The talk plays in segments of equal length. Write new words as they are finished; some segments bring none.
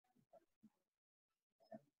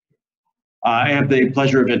I have the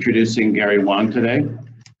pleasure of introducing Gary Wang today.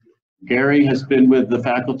 Gary has been with the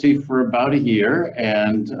faculty for about a year,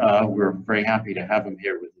 and we're very happy to have him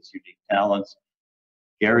here with his unique talents.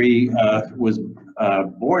 Gary was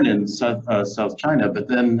born in South China, but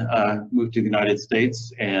then moved to the United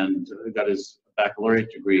States and got his baccalaureate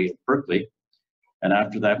degree at Berkeley. And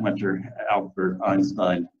after that went to Albert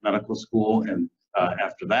Einstein Medical School, and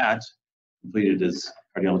after that completed his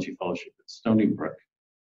cardiology fellowship at Stony Brook.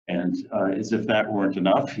 And as if that weren't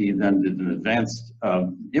enough, he then did an advanced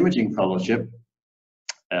imaging fellowship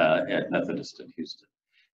at Methodist in Houston.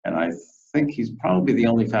 And I think he's probably the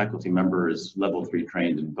only faculty member who is level 3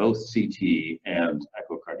 trained in both CT and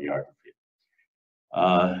echocardiography.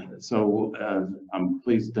 I'm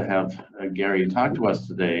pleased to have Gary talk to us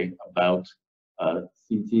today about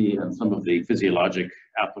CT and some of the physiologic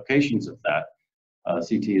applications of that.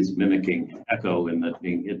 CT is mimicking echo in that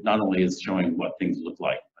it not only is showing what things look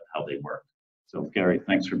like, but how they work. So Gary,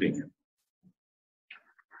 thanks for being here.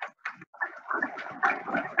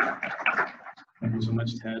 Thank you so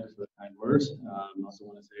much, Ted, for the kind words. I also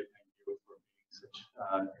want to say thank you for being such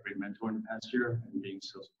a great mentor in the past year and being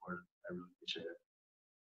so supportive. I really appreciate it.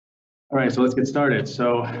 All right, so let's get started.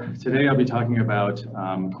 So today I'll be talking about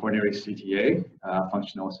coronary CTA,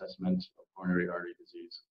 functional assessment of coronary artery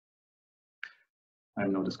disease. I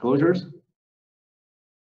have no disclosures.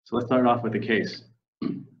 So let's start off with the case.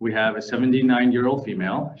 We have a 79-year-old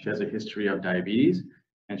female. She has a history of diabetes,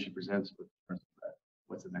 and she presents with,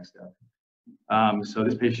 what's the next step? So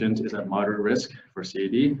this patient is at moderate risk for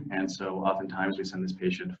CAD, and so oftentimes we send this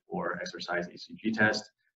patient for exercise ECG test,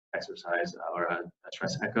 exercise or a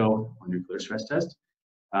stress echo or nuclear stress test.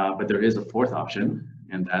 But there is a fourth option,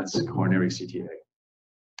 and that's coronary CTA.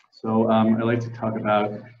 So I'd like to talk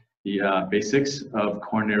about the basics of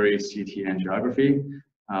coronary CT angiography.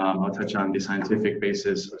 I'll touch on the scientific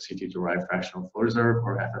basis of CT-derived fractional flow reserve,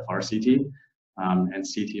 or FFR-CT, and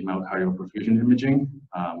CT myocardial perfusion imaging,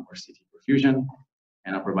 or CT perfusion.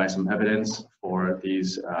 And I'll provide some evidence for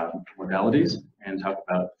these modalities and talk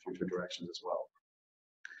about future directions as well.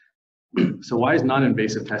 So why is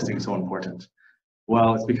non-invasive testing so important?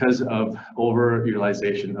 Well, it's because of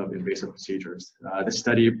over-utilization of invasive procedures. This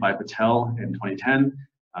study by Patel in 2010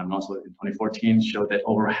 and also in 2014 showed that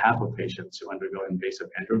over half of patients who undergo invasive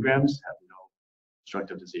angiograms have no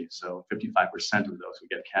obstructive disease. So 55% of those who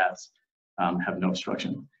get CATs have no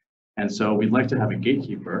obstruction. And so we'd like to have a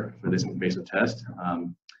gatekeeper for this invasive test.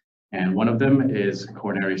 And one of them is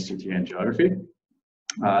coronary CT angiography.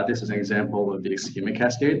 This is an example of the ischemic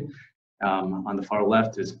cascade. On the far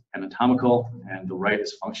left is anatomical, and the right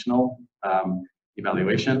is functional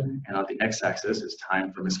evaluation. And on the x-axis is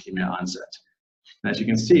time from ischemia onset. And as you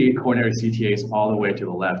can see, coronary CTA is all the way to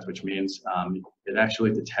the left, which means it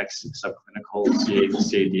actually detects subclinical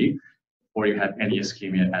CAD before you have any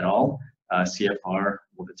ischemia at all. CFR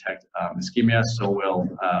will detect ischemia, so will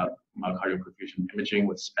myocardial perfusion imaging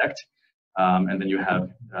with SPECT. And then you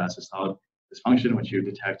have systolic dysfunction, which you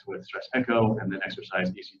detect with stress echo, and then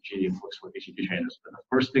exercise ECG and looks for ECG changes. But the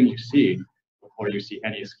first thing you see before you see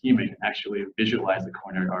any ischemia, you actually visualize the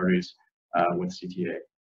coronary arteries with CTA.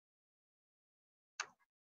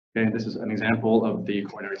 Okay, this is an example of the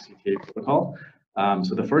coronary CTA protocol.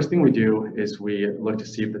 So the first thing we do is we look to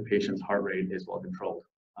see if the patient's heart rate is well controlled.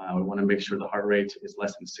 We want to make sure the heart rate is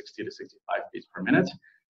less than 60 to 65 beats per minute.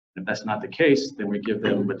 If that's not the case, then we give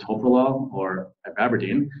them metoprolol or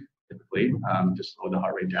ivabradine, typically, to slow the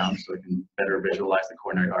heart rate down so we can better visualize the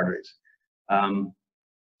coronary arteries.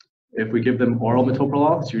 If we give them oral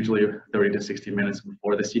metoprolol, it's usually 30 to 60 minutes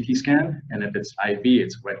before the CT scan, and if it's IV,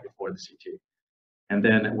 it's right before the CT. And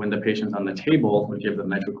then when the patient's on the table, we give them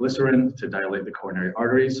nitroglycerin to dilate the coronary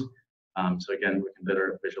arteries. So again, we can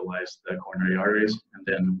better visualize the coronary arteries, and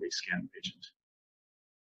then we scan the patient.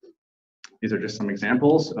 These are just some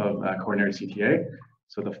examples of coronary CTA.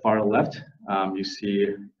 So the far left, you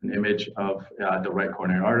see an image of the right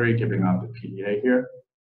coronary artery giving off the PDA here.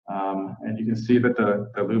 And you can see that the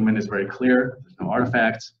lumen is very clear. There's no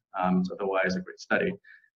artifacts. It's otherwise a great study.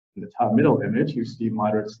 In the top middle image, you see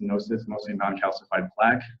moderate stenosis, mostly non-calcified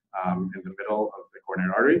plaque in the middle of the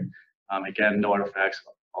coronary artery. Again, no artifacts,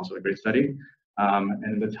 also a great study. And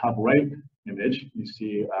in the top right image, you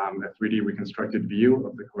see a 3D reconstructed view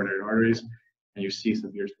of the coronary arteries, and you see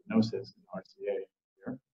severe stenosis in RCA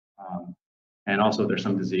here. And also there's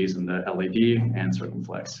some disease in the LAD and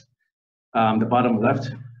circumflex. The bottom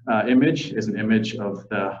left image is an image of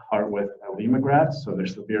the heart with alemograph. So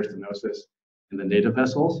there's severe stenosis in the native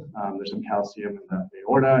vessels. There's some calcium in the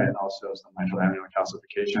aorta and also some mitral amnion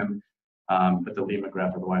calcification, but the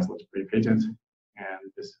lemograph otherwise looks pretty patent.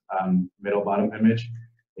 And this middle bottom image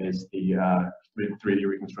is the 3D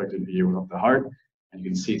reconstructed view of the heart. And you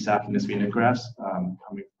can see saphenous vena grafts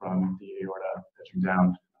coming from the aorta, touching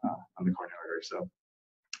down on the coronary artery. So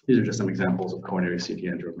these are just some examples of coronary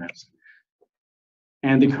CTA improvements.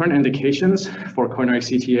 And the current indications for coronary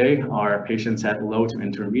CTA are patients at low to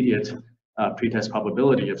intermediate pretest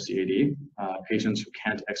probability of CAD, patients who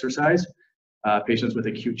can't exercise, patients with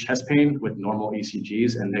acute chest pain with normal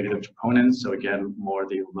ECGs and negative troponins, so again, more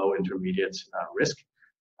the low intermediate risk,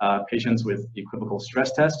 patients with equivocal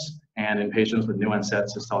stress tests, and in patients with new onset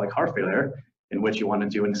systolic heart failure, in which you want to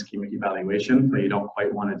do an ischemic evaluation, but you don't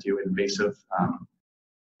quite want to do invasive,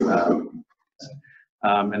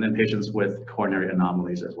 and then patients with coronary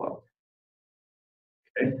anomalies as well.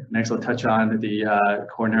 Okay, next I'll touch on the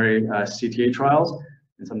coronary CTA trials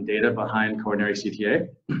and some data behind coronary CTA.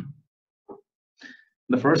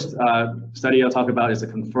 The first study I'll talk about is the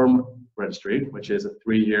CONFIRM registry, which is a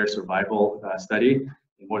 3-year survival study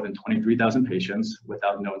in more than 23,000 patients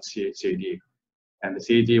without known CAD. And the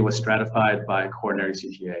CAD was stratified by coronary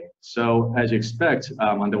CTA. So as you expect,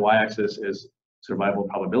 on the y-axis is survival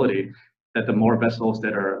probability, that the more vessels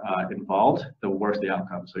that are involved, the worse the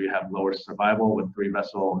outcome. So you have lower survival with 3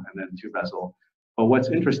 vessel and then 2 vessel. But what's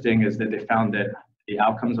interesting is that they found that the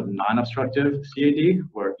outcomes of non-obstructive CAD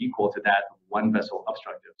were equal to that of 1 vessel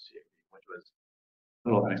obstructive CAD, which was a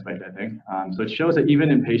little unexpected, I think. So it shows that even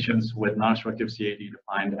in patients with non-obstructive CAD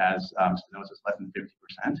defined as stenosis less than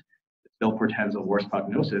 50%, it still portends a worse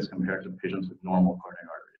prognosis compared to patients with normal coronary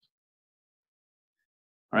arteries.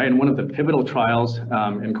 All right, and one of the pivotal trials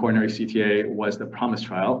in coronary CTA was the PROMISE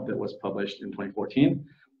trial that was published in 2014.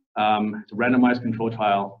 It's a randomized control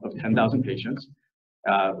trial of 10,000 patients.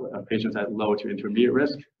 Patients at low to intermediate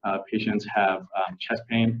risk. Patients have chest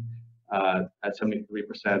pain at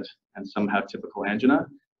 73%, and some have typical angina.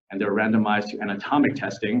 And they're randomized to anatomic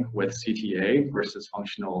testing with CTA versus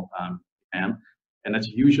functional exam. And that's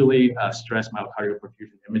usually stress myocardial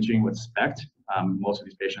perfusion imaging with SPECT. Most of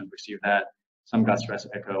these patients receive that. Some got stress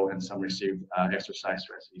echo and some received exercise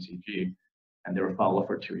stress ECG, and they were followed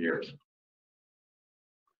for 2 years.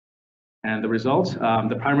 And the results,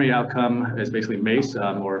 the primary outcome is basically MACE,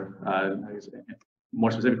 or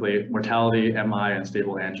more specifically, mortality, MI, and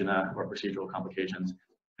stable angina or procedural complications.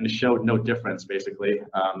 And it showed no difference, basically. As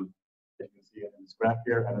you can see in this graph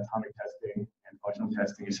here, anatomic testing and functional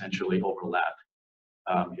testing essentially overlap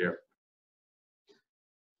here.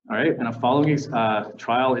 All right, and a following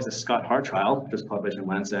trial is the Scott Hart trial, just published in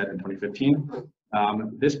Lancet in 2015.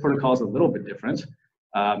 This protocol is a little bit different,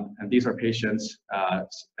 and these are patients,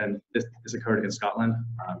 and this occurred in Scotland,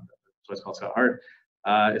 so it's called Scott Hart.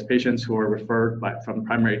 It's patients who are referred from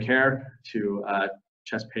primary care to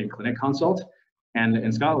chest pain clinic consult. And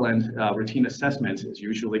in Scotland, routine assessment is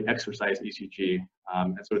usually exercise ECG,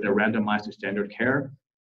 and so they're randomized to standard care,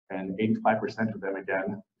 and 85% of them,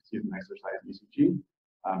 again, received an exercise ECG.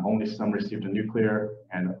 Only some received a nuclear,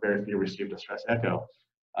 and very few received a stress echo.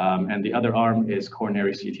 And the other arm is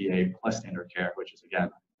coronary CTA plus standard care, which is, again,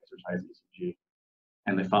 exercise ECG.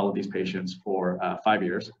 And they followed these patients for 5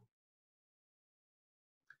 years.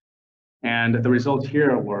 And the results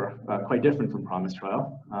here were quite different from PROMISE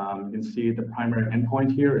trial. You can see the primary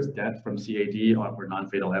endpoint here is death from CAD or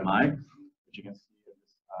non-fatal MI, which you can see in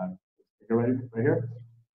this figure right here.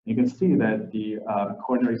 You can see that the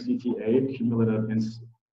coronary CTA cumulative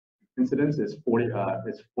incidence is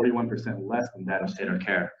 41% less than that of standard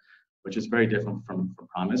care, which is very different from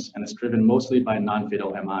PROMISE, and it's driven mostly by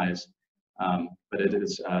non-fatal MIs, but it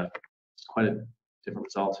is quite a different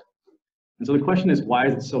result. And so the question is, why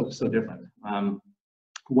is it so different?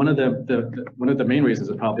 One of the main reasons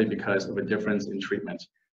is probably because of a difference in treatment.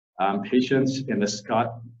 Patients in the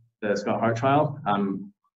Scott Hart trial,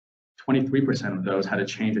 23% of those had a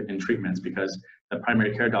change in treatments because the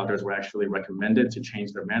primary care doctors were actually recommended to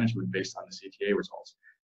change their management based on the CTA results.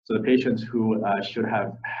 So the patients who should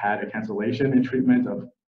have had a cancellation in treatment of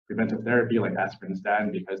preventive therapy like aspirin and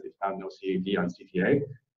statin because they found no CAD on CTA,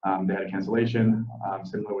 they had a cancellation,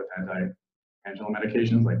 similar with anti-anginal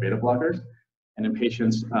medications like beta blockers. And in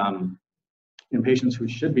patients who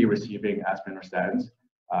should be receiving aspirin or statins,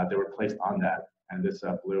 they were placed on that. And this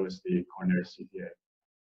blue is the coronary CTA.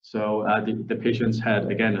 So the patients had,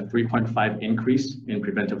 again, a 3.5 increase in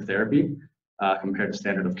preventive therapy compared to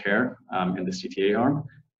standard of care in the CTA arm,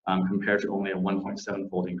 compared to only a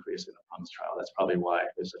 1.7-fold increase in the PROMISE trial. That's probably why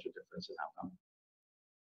there's such a difference in outcome.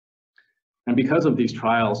 And because of these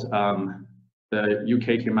trials, the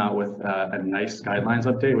UK came out with a NICE guidelines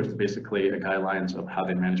update, which is basically a guidelines of how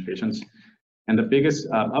they manage patients. And the biggest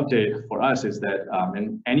update for us is that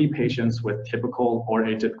in any patients with typical or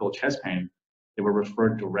atypical chest pain, they were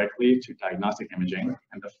referred directly to diagnostic imaging,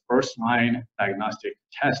 and the first line diagnostic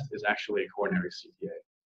test is actually coronary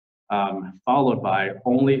CTA, followed by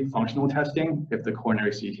only functional testing if the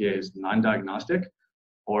coronary CTA is non-diagnostic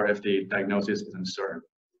or if the diagnosis is uncertain.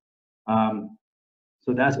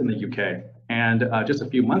 So that's in the UK. And just a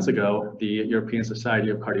few months ago, the European Society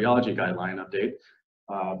of Cardiology guideline update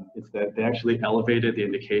is that they actually elevated the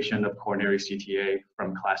indication of coronary CTA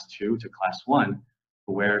from class 2 to class 1,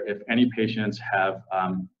 where if any patients have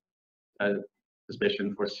a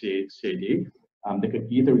suspicion for CAD, they could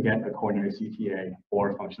either get a coronary CTA or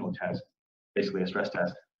a functional test, basically a stress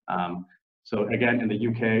test. So again, in the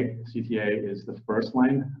UK, CTA is the first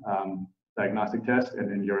line diagnostic test, and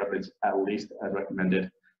in Europe, it's at least as recommended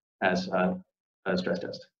as a stress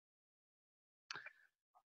test.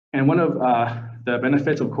 And one of the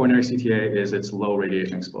benefits of coronary CTA is its low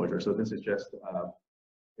radiation exposure. So this is just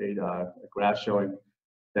a graph showing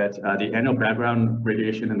that the annual background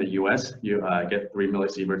radiation in the US, you get 3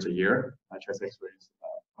 millisieverts a year. Chest X-ray is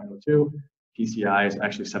 0.02. PCI is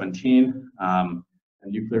actually 17. A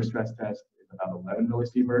nuclear stress test is about 11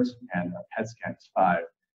 millisieverts, and a PET scan is 5.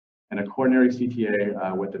 And a coronary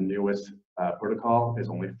CTA with the newest protocol is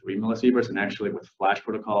only 3 millisieverts, and actually with flash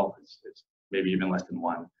protocol, it's maybe even less than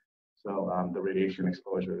 1. So the radiation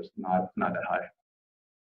exposure is not that high.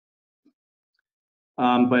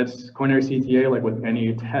 But coronary CTA, like with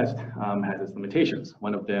any test, has its limitations.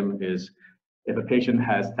 One of them is if a patient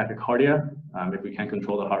has tachycardia, if we can't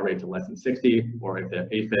control the heart rate to less than 60, or if they have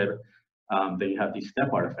AFib, then you have these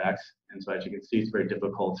step artifacts. And so as you can see, it's very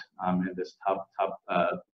difficult in this top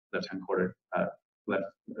left-hand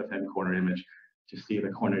corner image to see the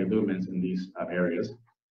coronary lumens in these areas.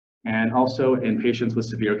 And also in patients with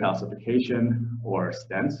severe calcification or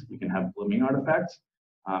stents, you can have blooming artifacts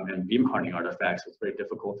and beam hardening artifacts. It's very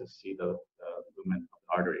difficult to see the lumen of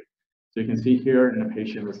the artery. So you can see here in a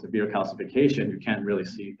patient with severe calcification, you can't really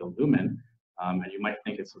see the lumen, and you might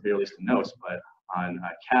think it's severely stenosed, but on a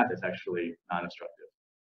cath, it's actually non-obstructive.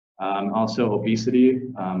 Also, obesity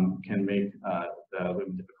can make the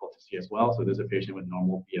lumen difficult to see as well. So there's a patient with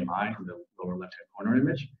normal BMI in the lower left-hand corner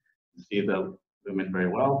image. You see the lumen very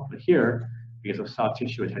well, but here, because of soft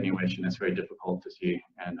tissue attenuation, it's very difficult to see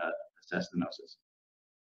and assess stenosis.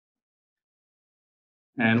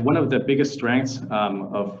 And one of the biggest strengths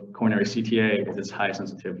of coronary CTA is its high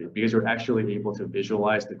sensitivity, because you're actually able to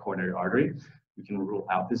visualize the coronary artery. You can rule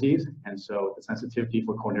out disease, and so the sensitivity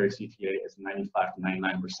for coronary CTA is 95 to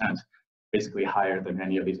 99%, basically higher than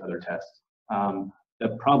any of these other tests.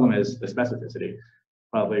 The problem is the specificity,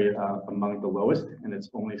 probably among the lowest, and it's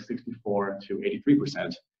only 64 to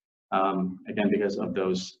 83%, again, because of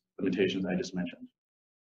those limitations I just mentioned.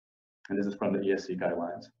 And this is from the ESC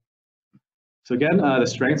guidelines. So again, the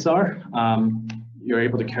strengths are, you're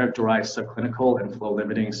able to characterize subclinical and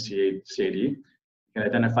flow-limiting CAD. You can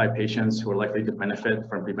identify patients who are likely to benefit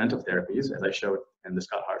from preventive therapies, as I showed in the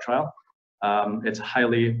Scott Hart trial. It's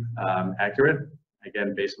highly accurate,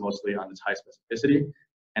 again, based mostly on its high specificity,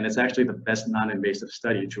 and it's actually the best non-invasive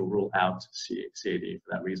study to rule out CAD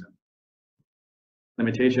for that reason.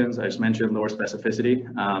 Limitations, I just mentioned, lower specificity.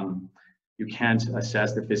 You can't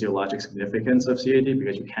assess the physiologic significance of CAD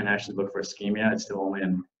because you can't actually look for ischemia. It's still only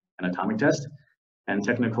an anatomic test. And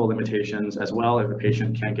technical limitations as well. If a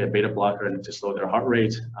patient can't get beta blocker to slow their heart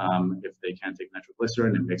rate, if they can't take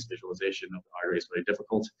nitroglycerin, it makes visualization of the arteries very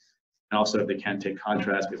difficult. And also if they can't take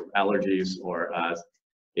contrast because of allergies or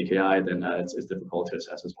AKI, then it's difficult to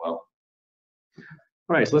assess as well.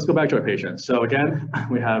 All right, so let's go back to our patient. So again,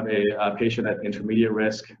 we have a patient at intermediate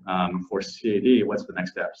risk for CAD. What's the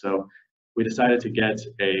next step? So we decided to get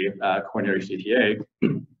a coronary CTA,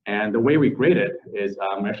 and the way we grade it is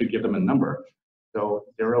we actually give them a number. So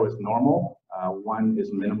 0 is normal, 1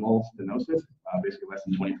 is minimal stenosis, basically less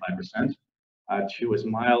than 25%. 2 is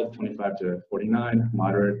mild, 25 to 49,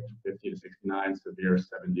 moderate, 50 to 69, severe,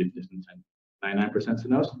 70 to 99%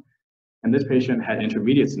 stenosis. And this patient had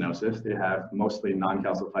intermediate stenosis. They have mostly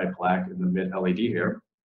non-calcified plaque in the mid-LAD here.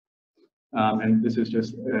 And this is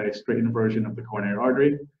just a straightened version of the coronary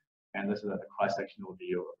artery. And this is a cross-sectional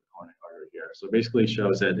view of the coronary artery here. So basically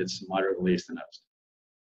shows that it's moderately stenosed.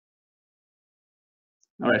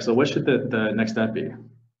 All right, so what should the next step be?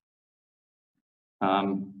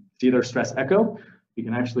 It's either stress echo. You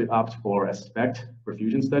can actually opt for a SPECT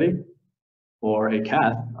perfusion study, or a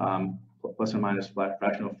cath, plus or minus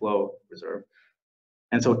fractional flow reserve.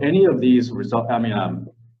 And so any of these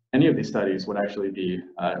any of these studies would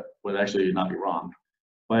actually not be wrong.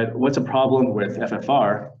 But what's a problem with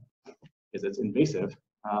FFR is it's invasive.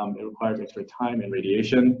 It requires extra time and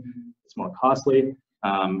radiation. It's more costly.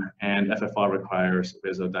 and FFR requires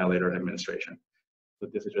vasodilator administration. So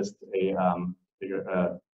this is just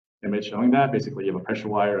a image showing that. Basically, you have a pressure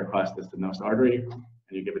wire across the stenosis artery, and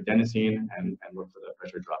you give adenosine and look for the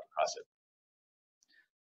pressure drop across it.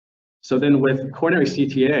 So then with coronary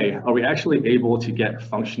CTA, are we actually able to get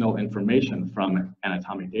functional information from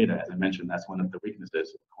anatomic data? As I mentioned, that's one of the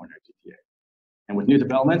weaknesses of coronary CTA. And with new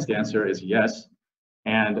developments, the answer is yes.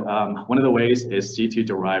 And one of the ways is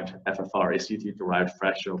CT-derived FFR, a CT-derived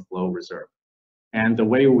fractional flow reserve. And the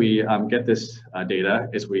way we get this data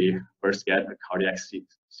is we first get a cardiac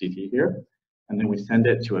CT here, and then we send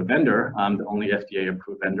it to a vendor. The only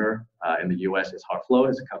FDA-approved vendor in the US is HeartFlow,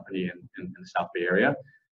 is a company in the South Bay area.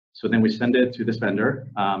 So then we send it to this vendor.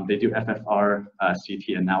 They do FFR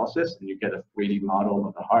CT analysis, and you get a 3D model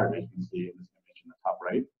of the heart, as you can see in this image in the top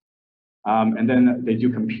right. And then they do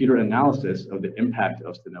computer analysis of the impact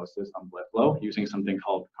of stenosis on blood flow using something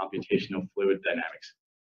called computational fluid dynamics.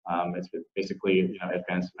 It's basically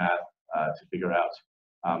advanced math to figure out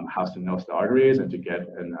how stenosis the artery is and to get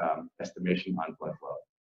an estimation on blood flow.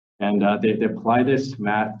 And they apply this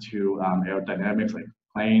math to aerodynamics like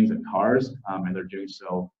planes and cars, and they're doing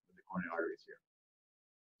so with the coronary arteries here.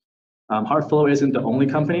 HeartFlow isn't the only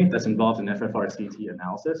company that's involved in FFR CT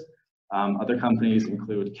analysis. Other companies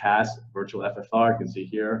include CAS, virtual FFR, you can see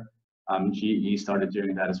here. GE started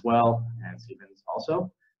doing that as well, and Siemens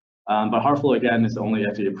also. But HeartFlow, again, is the only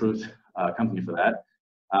FDA-approved company for that.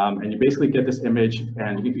 And you basically get this image,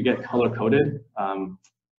 and you get color-coded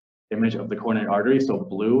image of the coronary artery. So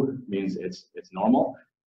blue means it's normal,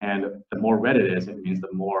 and the more red it is, it means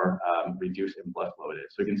the more reduced in blood flow it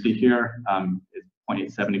is. So you can see here, it's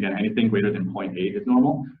 0.87 again. Anything greater than 0.8 is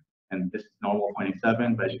normal, and this is normal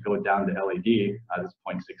 0.87. But as you go down to LAD, it's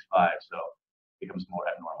 0.65, so it becomes more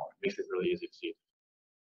abnormal. It makes it really easy to see.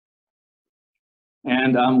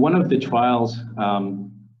 And one of the trials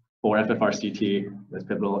for FFR CT that's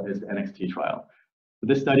pivotal is the NXT trial. So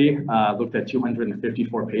this study looked at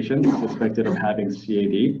 254 patients suspected of having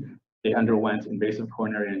CAD. They underwent invasive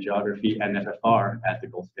coronary angiography and FFR as the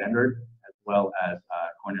gold standard, as well as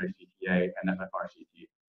coronary CTA and FFR CT.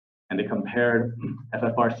 And they compared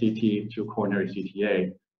FFR CT to coronary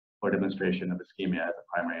CTA for demonstration of ischemia as a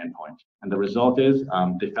primary endpoint. And the result is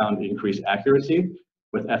they found increased accuracy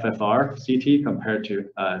with FFR CT compared to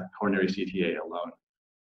coronary CTA alone.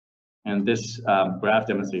 And this graph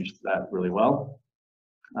demonstrates that really well.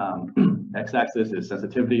 X-axis is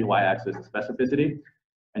sensitivity, y-axis is specificity.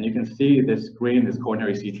 And you can see this green is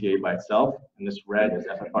coronary CTA by itself, and this red is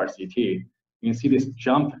FFR CT. You can see this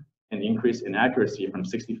jump and increase in accuracy from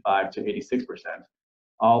 65 to 86%,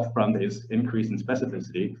 all from this increase in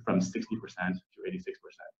specificity from 60% to 86%.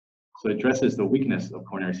 So it addresses the weakness of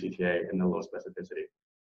coronary CTA in the low specificity.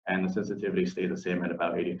 And the sensitivity stays the same at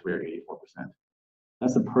about 83 or 84%.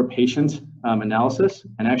 That's the per patient analysis.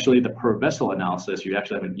 And actually the per vessel analysis, you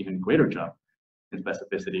actually have an even greater jump in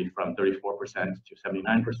specificity from 34% to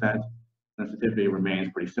 79%. Sensitivity remains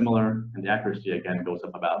pretty similar, and the accuracy again goes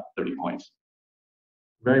up about 30 points.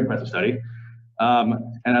 Very impressive study.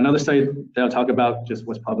 And another study that I'll talk about just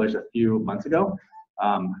was published a few months ago.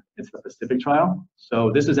 It's the Pacific trial.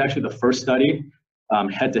 So this is actually the first study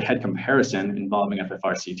head-to-head comparison involving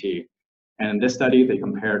FFR CT. And in this study, they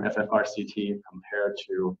compared FFR CT compared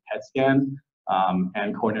to PET scan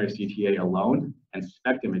and coronary CTA alone and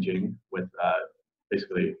SPECT imaging with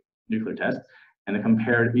basically nuclear test. And they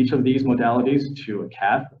compared each of these modalities to a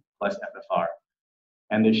cath plus FFR.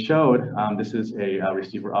 And they showed, this is a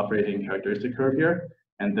receiver operating characteristic curve here.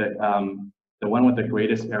 And the one with the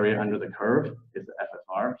greatest area under the curve is the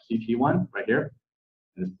FFR CT one right here,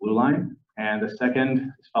 in this blue line. And the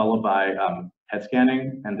second is followed by PET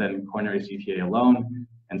scanning, and then coronary CTA alone,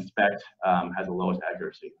 and SPECT has the lowest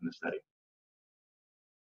accuracy in the study.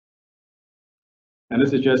 And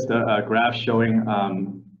this is just a graph showing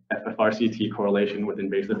FFR CT correlation with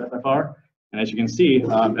invasive FFR. And as you can see,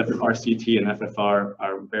 FFR CT and FFR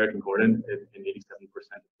are very concordant in 87%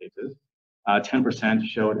 of cases. 10%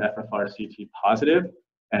 showed FFR CT positive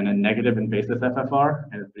and a negative invasive FFR,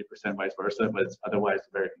 and 3% vice versa, but it's otherwise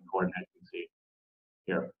very concordant, as you can see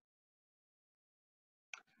here.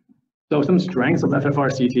 So some strengths of FFR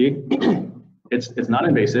CT. It's not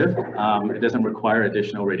invasive. It doesn't require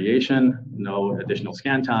additional radiation, no additional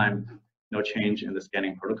scan time, no change in the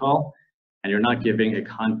scanning protocol. And you're not giving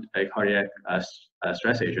a cardiac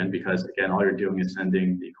stress agent because, again, all you're doing is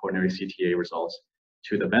sending the coronary CTA results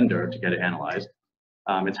to the vendor to get it analyzed.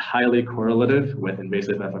 It's highly correlative with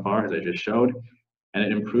invasive FFR, as I just showed, and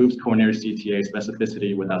it improves coronary CTA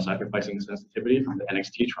specificity without sacrificing sensitivity from the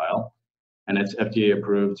NXT trial. And it's FDA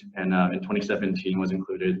approved, and in 2017 was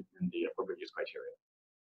included in the appropriate use criteria.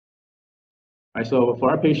 Right, so for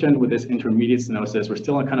our patient with this intermediate stenosis, we're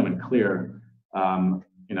still kind of unclear,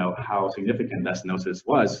 how significant that stenosis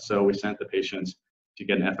was. So we sent the patients to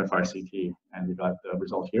get an FFR CT, and we got the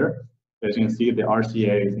result here. As you can see, the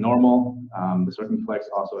RCA is normal. The circumflex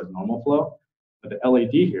also has normal flow, but the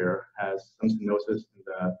LAD here has some stenosis in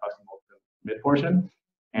the proximal to mid portion,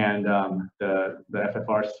 and the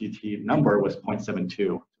FFR CT number was 0.72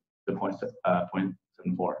 to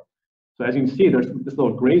 0.74. So as you can see, there's this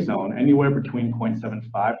little gray zone. Anywhere between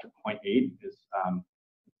 0.75 to 0.8 is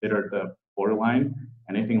considered the borderline.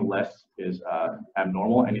 Anything less is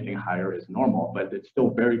abnormal. Anything higher is normal, but it's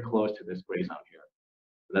still very close to this gray zone here.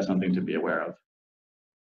 So that's something to be aware of.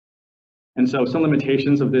 And so some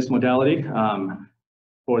limitations of this modality.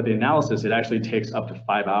 For the analysis, it actually takes up to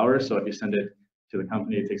 5 hours. So if you send it to the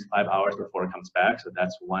company, it takes 5 hours before it comes back. So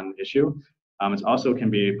that's one issue. It also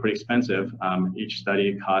can be pretty expensive. Each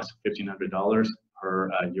study costs $1,500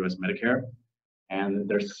 per US Medicare, and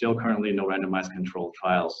there's still currently no randomized controlled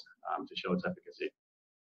trials to show its efficacy.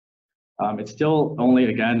 It's still only,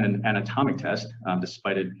 again, an anatomic test,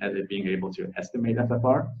 despite it being able to estimate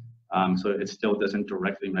FFR. So it still doesn't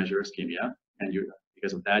directly measure ischemia, and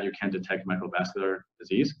because of that, you can't detect microvascular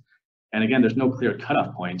disease. And again, there's no clear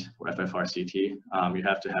cutoff point for FFR CT. You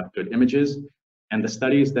have to have good images. And the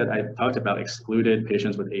studies that I talked about excluded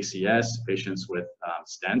patients with ACS, patients with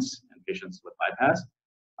stents, and patients with bypass,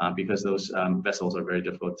 because those vessels are very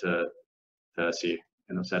difficult to see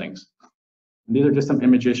in those settings. And these are just some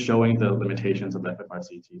images showing the limitations of FFR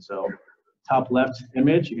CT. So top left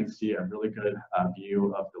image, you can see a really good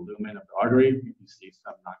view of the lumen of the artery. You can see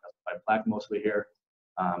some non-calcified plaque mostly here,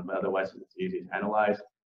 but otherwise it's easy to analyze.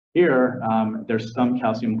 Here, there's some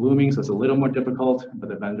calcium blooming, so it's a little more difficult, but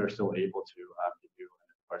the vendor is still able to do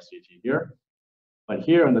an FFR CT here. But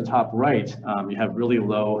here on the top right, you have really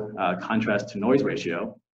low contrast to noise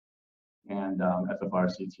ratio, and FFR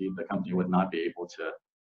CT, the company would not be able to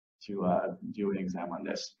do an exam on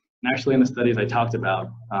this. And actually, in the studies I talked about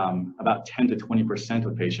 10 to 20%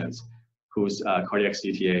 of patients whose cardiac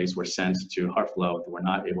CTAs were sent to HeartFlow were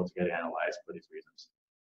not able to get analyzed for these reasons.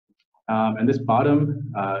 And this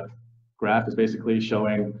bottom graph is basically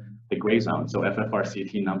showing the gray zone, so FFR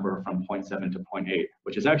CT number from 0.7 to 0.8,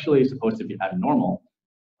 which is actually supposed to be abnormal.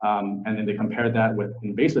 And then they compared that with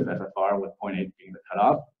invasive FFR, with 0.8 being the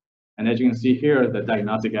cutoff. And as you can see here, the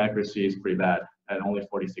diagnostic accuracy is pretty bad at only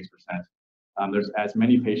 46%. There's as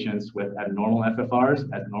many patients with abnormal FFRs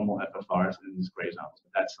as normal FFRs in this gray zone. So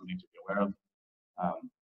that's something to be aware of.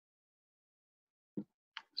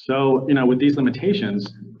 So, with these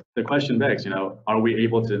limitations, the question begs, are we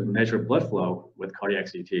able to measure blood flow with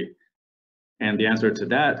cardiac CT? And the answer to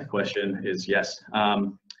that question is yes.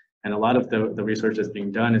 And a lot of the research that's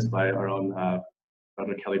being done is by our own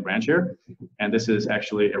Dr. Kelly Branch here. And this is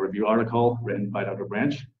actually a review article written by Dr.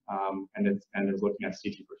 Branch, and it's looking at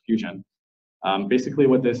CT perfusion. Basically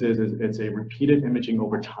what this is it's a repeated imaging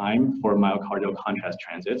over time for myocardial contrast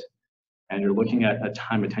transit. And you're looking at a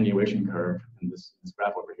time attenuation curve in this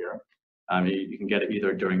graph over here. You can get it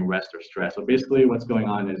either during rest or stress. So basically what's going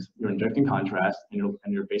on is you're injecting contrast and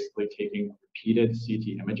you're basically taking repeated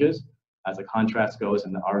CT images as the contrast goes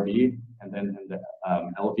in the RV and then in the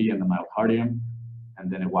LV in the myocardium, and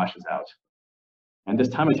then it washes out. And this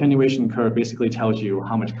time attenuation curve basically tells you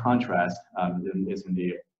how much contrast is in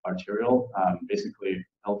the arterial, basically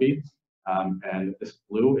LV. And this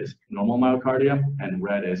blue is normal myocardium, and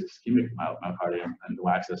red is ischemic myocardium, and the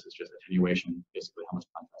y-axis is just attenuation, basically how much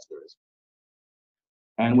contrast there is.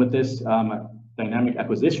 And with this dynamic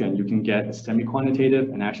acquisition, you can get a semi-quantitative,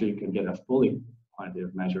 and actually you can get a fully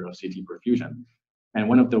quantitative measure of CT perfusion. And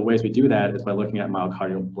one of the ways we do that is by looking at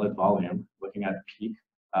myocardial blood volume, looking at peak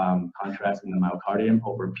contrast in the myocardium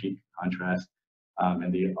over peak contrast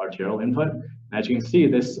in the arterial input. And as you can see,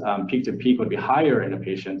 this peak to peak would be higher in a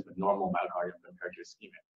patient with normal myocardium compared to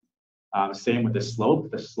ischemic. Same with the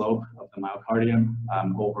slope of the myocardium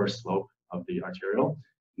over slope of the arterial.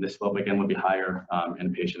 And this slope again would be higher in a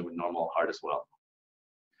patient with normal heart as well.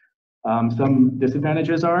 Some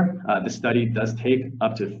disadvantages are the study does take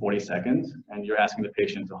up to 40 seconds, and you're asking the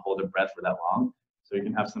patient to hold their breath for that long. So you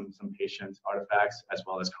can have some patient artifacts as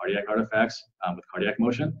well as cardiac artifacts with cardiac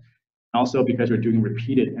motion. Also, because you're doing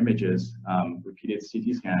repeated images, repeated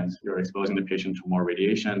CT scans, you're exposing the patient to more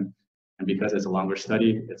radiation. And because it's a longer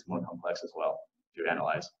study, it's more complex as well to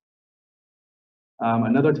analyze.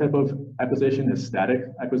 Another type of acquisition is static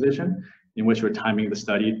acquisition, in which we're timing the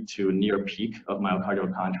study to near peak of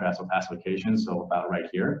myocardial contrast or opacification, so about right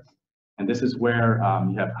here. And this is where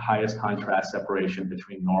you have highest contrast separation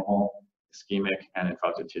between normal, ischemic, and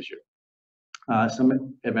infarcted tissue.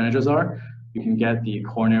 Some advantages are you can get the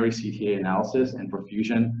coronary CTA analysis and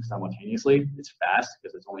perfusion simultaneously. It's fast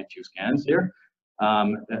because it's only 2 scans here.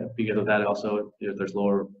 Because of that, also there's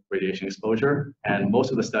lower radiation exposure, and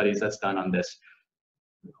most of the studies that's done on this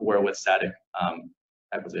were with static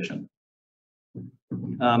acquisition.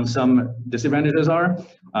 Some disadvantages are,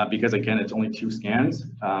 because again, it's only 2 scans,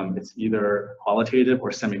 it's either qualitative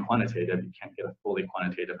or semi-quantitative. You can't get a fully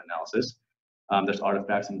quantitative analysis. There's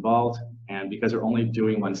artifacts involved, and because they're only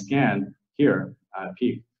doing 1 scan here at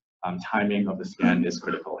peak, timing of the scan is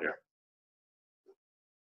critical here.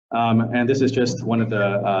 And this is just one of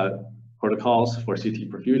the protocols for CT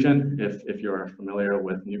perfusion. If you're familiar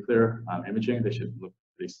with nuclear imaging, they should look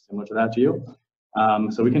pretty similar to that to you.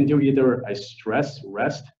 So we can do either a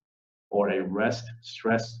stress-rest or a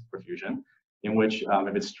rest-stress perfusion, in which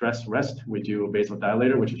if it's stress-rest, we do a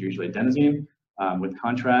vasodilator, which is usually adenosine. With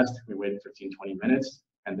contrast, we wait 15-20 minutes,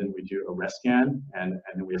 and then we do a rest scan, and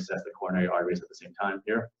then we assess the coronary arteries at the same time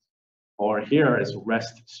here. Or here is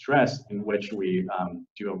rest-stress, in which we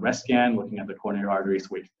do a rest scan, looking at the coronary arteries,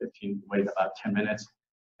 wait about 10 minutes,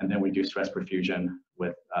 and then we do stress perfusion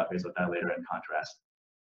with vasodilator and contrast.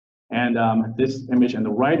 And this image on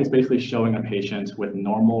the right is basically showing a patient with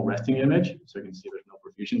normal resting image. So you can see there's no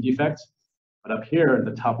perfusion defects. But up here, in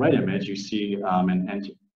the top right image, you see an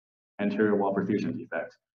anterior wall perfusion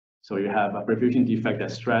defect. So you have a perfusion defect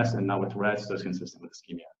at stress and not with rest, so it's consistent with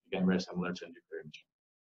ischemia. Again, very similar to nuclear imaging.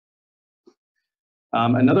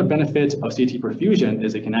 Another benefit of CT perfusion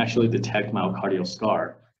is it can actually detect myocardial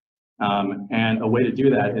scar. And a way to do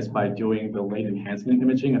that is by doing the late enhancement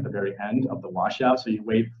imaging at the very end of the washout. So you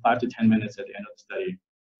wait 5 to 10 minutes at the end of the study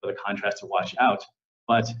for the contrast to wash out.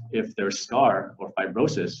 But if there's scar or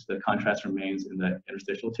fibrosis, the contrast remains in the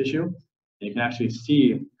interstitial tissue. And you can actually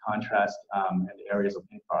see contrast in the areas of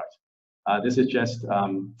infarct. This is just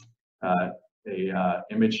an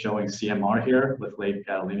image showing CMR here with late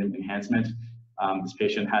gadolinium enhancement. This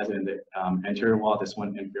patient has it in the anterior wall, this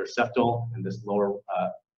one inferior septal, and this lower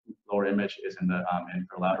image is in the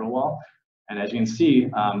infralateral wall. And as you can see,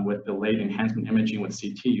 with the late enhancement imaging with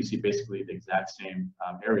CT, you see basically the exact same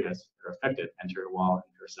areas that are affected: anterior wall,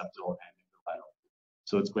 inferior septal, and infralateral.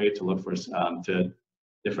 So it's great to look for to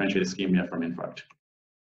differentiate ischemia from infarct.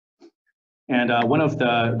 And one of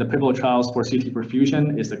the pivotal trials for CT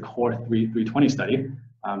perfusion is the CORE 320 study.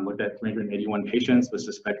 Looked at 381 patients with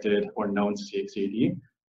suspected or known CAD,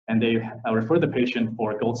 and they referred the patient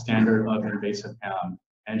for a gold standard of invasive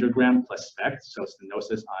angiogram plus SPECT, so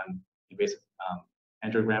stenosis on invasive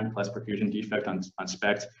angiogram plus perfusion defect on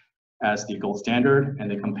SPECT as the gold standard,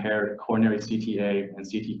 and they compared coronary CTA and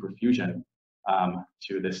CT perfusion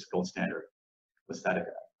to this gold standard with static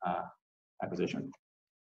acquisition.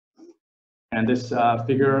 And this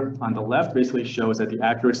figure on the left basically shows that the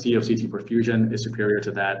accuracy of CT perfusion is superior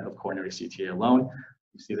to that of coronary CTA alone.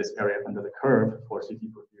 You see this area under the curve for CT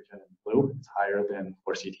perfusion in blue. It's higher than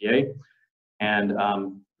for CTA. And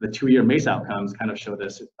the 2-year MACE outcomes kind of show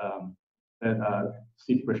this, that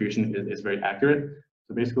CT perfusion is very accurate.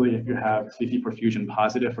 So basically, if you have CT perfusion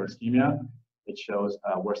positive for ischemia, it shows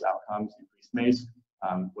worse outcomes, increased MACE,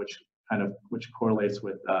 which correlates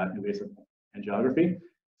with invasive angiography.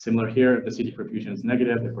 Similar here, if the CT perfusion is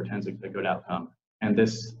negative, it portends a good outcome. And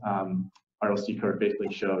this ROC curve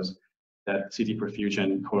basically shows that CT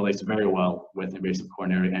perfusion correlates very well with invasive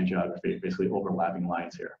coronary angiography, basically overlapping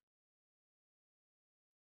lines here.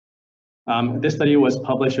 This study was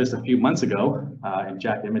published just a few months ago in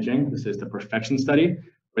JACC Imaging. This is the Perfection study,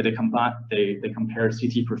 where they compared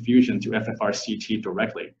CT perfusion to FFRCT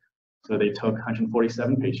directly. So they took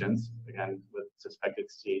 147 patients, again, with suspected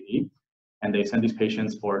CAD, and they sent these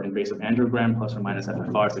patients for invasive angiogram plus or minus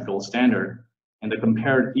FFR as the gold standard. And they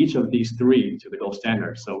compared each of these 3 to the gold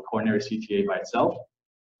standard. So coronary CTA by itself,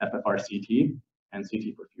 FFRCT, and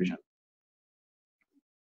CT perfusion.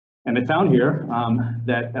 And they found here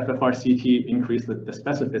that FFRCT increased the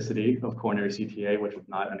specificity of coronary CTA, which was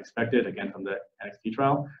not unexpected, again, from the NXT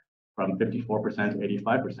trial, from 54% to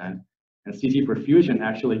 85%. And CT perfusion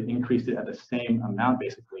actually increased it at the same amount,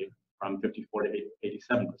 basically, from 54 to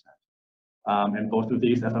 87%. And both of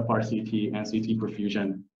these, FFRCT and CT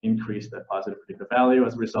perfusion, increased the positive predictive value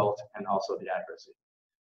as a result, and also the accuracy.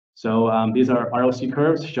 So these are ROC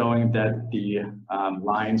curves showing that the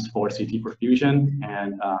lines for CT perfusion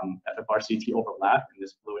and FFRCT overlap in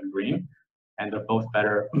this blue and green, and they're both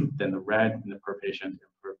better than the red in the per patient and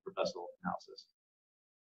per vessel analysis.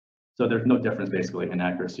 So there's no difference basically in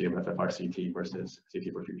accuracy of FFRCT versus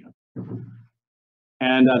CT perfusion.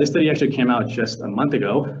 And this study actually came out just a month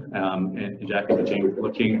ago in JACC Imaging,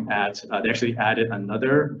 looking at, they actually added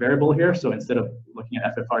another variable here. So instead of looking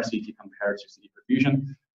at FFRCT compared to CT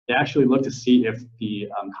perfusion, they actually looked to see if the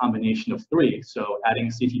combination of three, so adding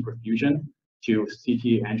CT perfusion to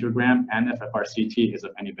CT angiogram and FFRCT is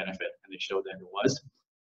of any benefit, and they showed that it was.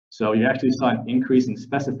 So you actually saw an increase in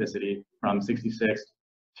specificity from 66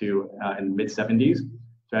 to in mid-70s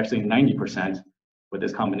to actually 90% with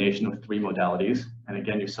this combination of three modalities. And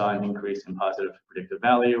again, you saw an increase in positive predictive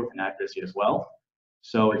value and accuracy as well.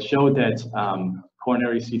 So it showed that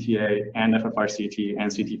coronary CTA and FFRCT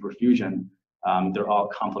and CT perfusion, they're all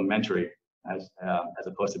complementary as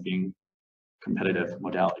opposed to being competitive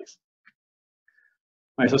modalities.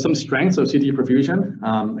 All right, so some strengths of CT perfusion.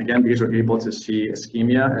 Again, because we're able to see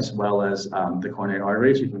ischemia as well as the coronary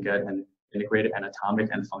arteries, you can get an integrated anatomic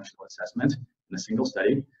and functional assessment in a single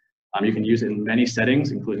study. You can use it in many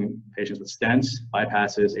settings, including patients with stents,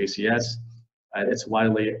 bypasses, ACS. It's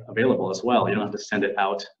widely available as well. You don't have to send it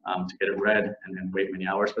out to get it read and then wait many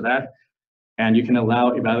hours for that. And you can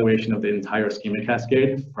allow evaluation of the entire ischemia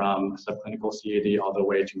cascade from subclinical CAD all the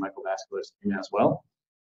way to microvascular ischemia as well.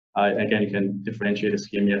 Again, you can differentiate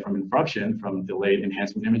ischemia from infarction from delayed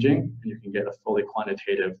enhancement imaging, and you can get a fully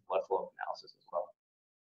quantitative blood flow analysis as well.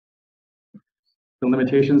 The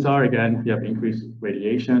limitations are, again, you have increased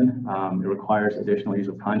radiation. It requires additional use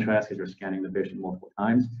of contrast because you're scanning the patient multiple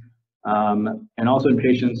times. And also in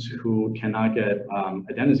patients who cannot get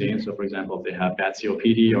adenosine, so for example, if they have bad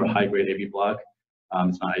COPD or high-grade AV block,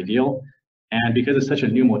 it's not ideal. And because it's such a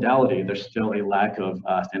new modality, there's still a lack of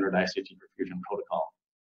standardized CT perfusion protocol.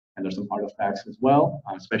 And there's some artifacts as well,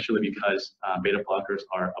 especially because beta blockers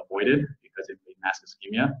are avoided because it may mask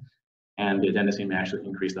ischemia, and the adenosine may actually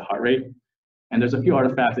increase the heart rate. And there's a few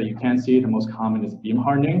artifacts that you can see. The most common is beam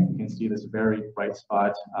hardening. You can see this very bright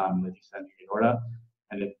spot in the descending aorta,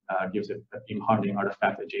 and it gives it a beam hardening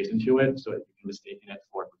artifact adjacent to it, so you can mistake it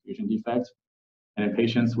for perfusion defects. And in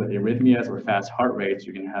patients with arrhythmias or fast heart rates,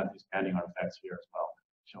 you can have these banding artifacts here as well,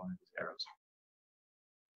 shown in these arrows.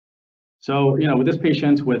 So, with this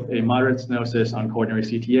patient with a moderate stenosis on coronary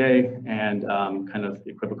CTA and kind of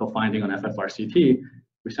equivocal finding on FFRCT,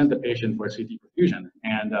 we sent the patient for CT perfusion,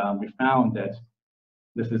 and we found that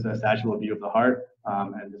this is a sagittal view of the heart,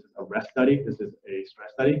 and this is a rest study. This is a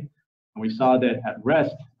stress study, and we saw that at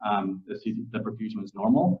rest, the perfusion was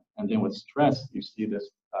normal, and then with stress, you see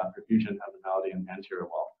this perfusion abnormality in the anterior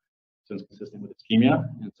wall. So it's consistent with ischemia,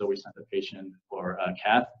 and so we sent the patient for a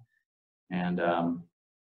cath, and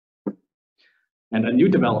a new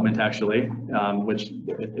development actually, which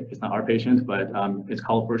it's not our patient, but it's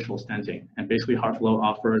called virtual stenting. And basically HeartFlow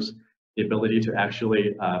offers the ability to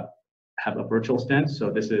actually have a virtual stent.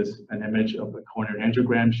 So this is an image of a coronary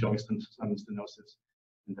angiogram showing some stenosis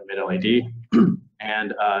in the mid-LAD.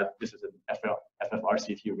 And this is an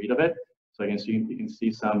FFRCT read of it. So you can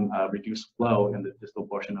see some reduced flow in the distal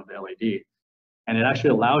portion of the LAD. And it actually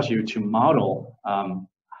allows you to model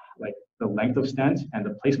like the length of stent and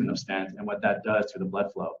the placement of stent and what that does to the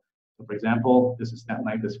blood flow. So for example, this is stent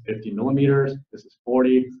length is 50 millimeters, this is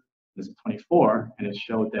 40, this is 24, and it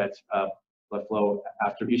showed that blood flow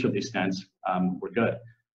after each of these stents were good.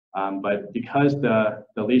 But because the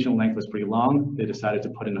lesion length was pretty long, they decided to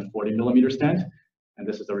put in a 40 millimeter stent, and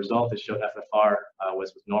this is the result. It showed FFR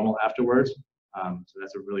was normal afterwards, so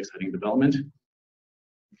that's a really exciting development.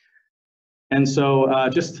 And so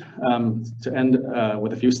just to end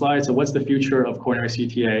with a few slides, so what's the future of coronary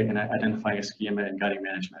CTA and identifying ischemia and guiding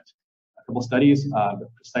management? A couple studies, the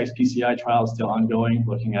PRECISE PCI trial is still ongoing,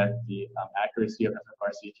 looking at the accuracy of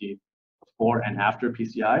FFRCT before and after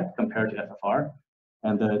PCI compared to FFR.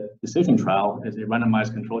 And the DECISION trial is a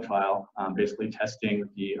randomized control trial, basically testing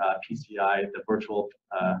the PCI, the virtual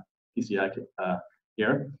PCI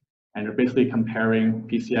here. And you're basically comparing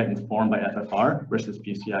PCI informed by FFR versus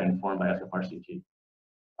PCI informed by FFRCT.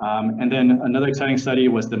 And then another exciting study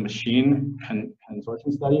was the machine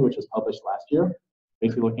consortium study, which was published last year,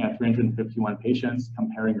 basically looking at 351 patients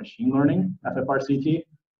comparing machine learning FFRCT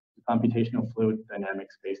to computational fluid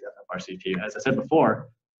dynamics-based FFRCT. As I said before,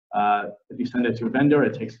 if you send it to a vendor,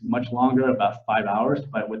 it takes much longer, about 5 hours,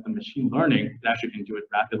 but with the machine learning, it actually can do it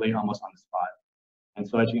rapidly, almost on the spot. And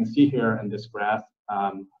so as you can see here in this graph,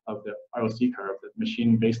 of the ROC curve, the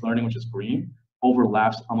machine-based learning, which is green,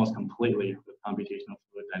 overlaps almost completely with computational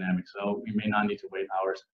fluid dynamics. So we may not need to wait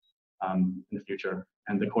hours in the future.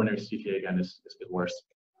 And the coronary CTA, again, is a bit worse.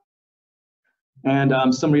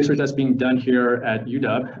 And some research that's being done here at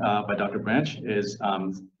UW by Dr. Branch is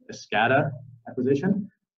a SCADA acquisition.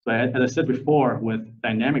 So as I said before, with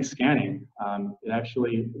dynamic scanning, it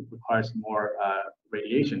actually requires more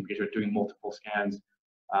radiation because you're doing multiple scans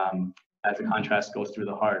as the contrast goes through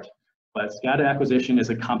the heart. But SCADA acquisition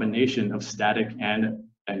is a combination of static and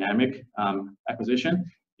dynamic acquisition,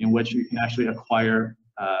 in which you can actually acquire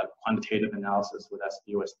quantitative analysis with as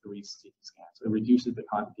few as 3 CT scans. So it reduces the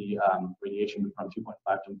radiation from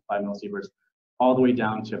 2.5 to 5 millisieverts all the way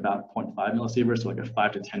down to about 0.5 millisieverts, so like a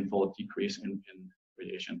 5 to 10-fold decrease in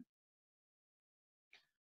radiation.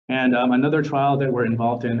 And another trial that we're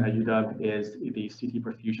involved in at UW is the CT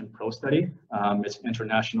Perfusion Pro study. It's an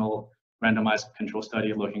international randomized control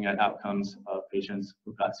study looking at outcomes of patients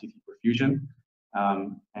who got CT perfusion.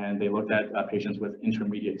 And they looked at patients with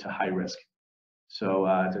intermediate to high risk. So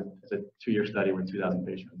it's a 2-year study with 2,000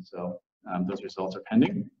 patients. So those results are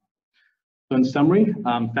pending. So in summary,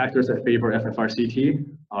 factors that favor FFRCT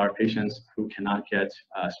are patients who cannot get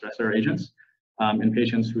stressor agents, and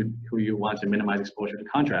patients who you want to minimize exposure to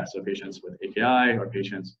contrast. So patients with AKI or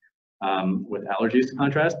patients with allergies to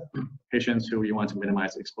contrast, patients who you want to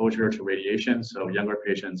minimize exposure to radiation, so younger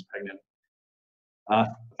patients, pregnant.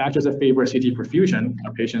 Factors that favor CT perfusion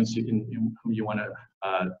are patients in whom you want to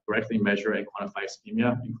directly measure and quantify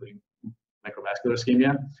ischemia, including microvascular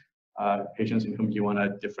ischemia, patients in whom you want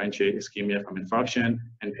to differentiate ischemia from infarction,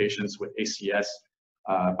 and patients with ACS,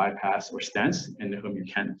 bypass, or stents, in whom you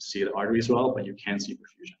can't see the arteries well, but you can see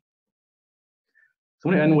perfusion. So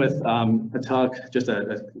I'm going to end with a talk, just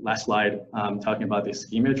a last slide, talking about the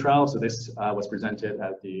ischemia trial. So this was presented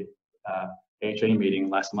at the AHA meeting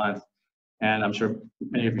last month. And I'm sure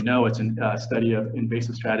many of you know it's a study of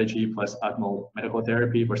invasive strategy plus optimal medical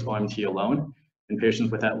therapy versus OMT alone in patients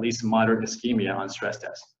with at least moderate ischemia on stress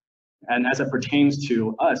tests. And as it pertains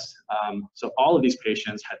to us, so all of these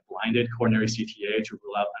patients had blinded coronary CTA to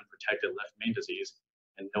rule out unprotected left main disease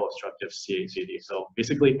and no obstructive CACD. So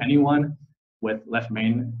basically anyone with left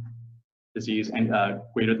main disease and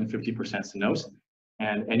greater than 50% stenosis,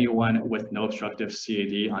 and anyone with no obstructive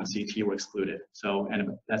CAD on CT were excluded. So,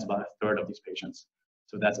 and that's about a third of these patients.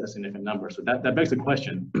 So that's a significant number. So that begs the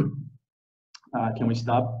question, can we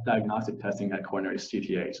stop diagnostic testing at coronary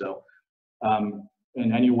CTA? So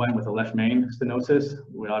in anyone with a left main stenosis,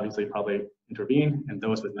 we obviously probably intervene, and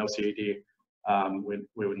those with no CAD,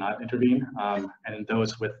 we would not intervene. And in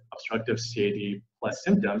those with obstructive CAD plus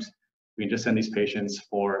symptoms, we can just send these patients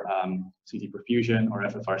for CT perfusion or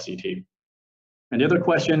FFRCT. And the other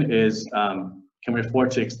question is, can we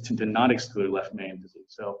afford to not exclude left main disease?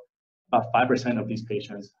 So about 5% of these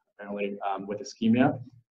patients apparently with ischemia,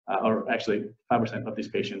 or actually 5% of these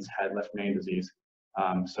patients had left main disease.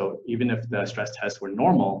 So even if the stress tests were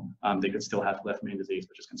normal, they could still have left main disease,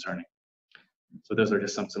 which is concerning. So those are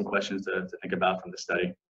just some questions to think about from the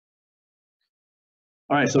study.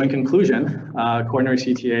 All right, so in conclusion, coronary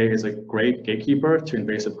CTA is a great gatekeeper to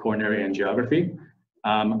invasive coronary angiography.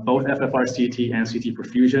 Both FFRCT and CT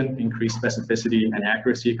perfusion increase specificity and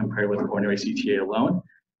accuracy compared with coronary CTA alone.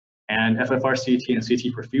 And FFRCT and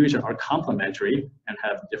CT perfusion are complementary and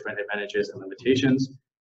have different advantages and limitations.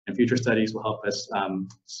 And future studies will help us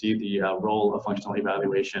see the role of functional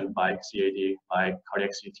evaluation by CAD, by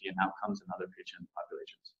cardiac CT, and outcomes in other patient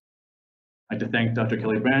populations. I'd like to thank Dr.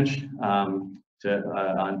 Kelly Branch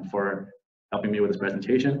for helping me with this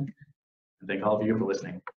presentation. And thank all of you for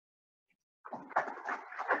listening.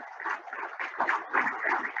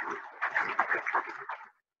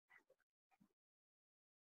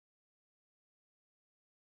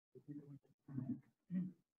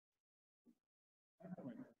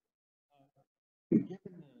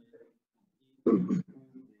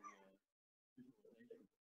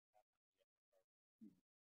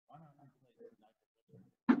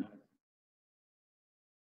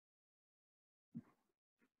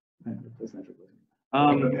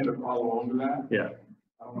 And to follow on to that, Yeah.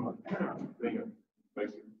 I don't know, I think it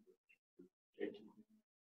makes it.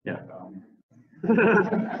 Yeah.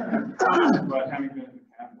 But having been in the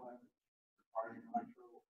cath lab, cardiac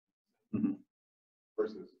nitro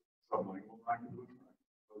versus sublingual nitro,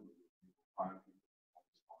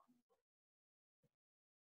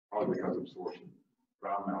 probably because of absorption,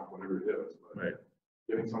 brown mouth, whatever it is. But right.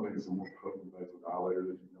 Getting something that's a more potent vasodilator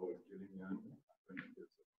that you know is getting in, I think it's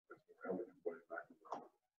a really important factor.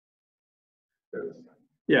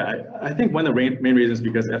 Yeah, I think one of the main reasons is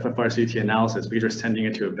because FFRCT analysis, we're just sending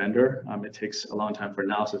it to a vendor. It takes a long time for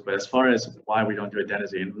analysis, but as far as why we don't do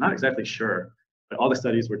adenosine, I'm not exactly sure, but all the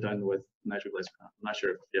studies were done with nitroglycerin. I'm not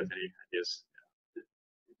sure if you have any ideas.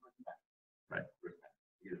 Right.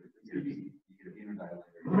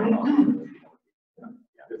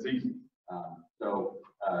 It's easy. So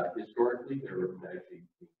historically, there was actually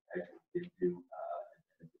did do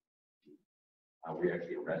we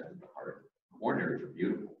actually arrested the heart. Coronaries are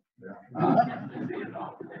beautiful. Yeah.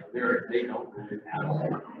 They don't move at all.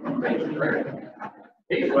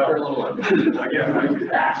 Patients are a little unusual. That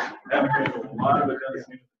makes a lot of it.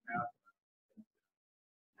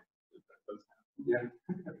 Yeah.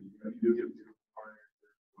 You do get to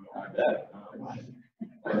I bet.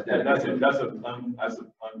 that's a uncommon. That's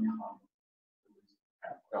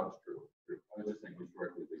true. I was just thinking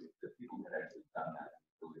historically, the people that actually done that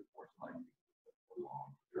really forced money so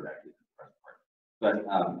long. They're actually the first part.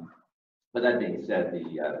 But that being said,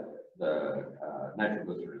 the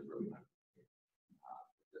nitroglycerin is really not at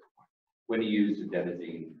this point. When you use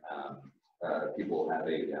adenosine, people have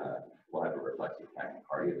will have a reflexive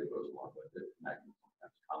tachycardia that goes along with it, and that can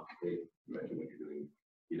sometimes complicate, especially when you're doing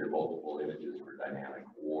either multiple images for dynamic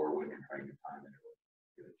or when you're trying to time it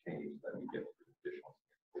to change, then you get additional.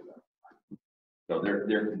 So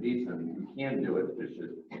there can be some, you can do it, it's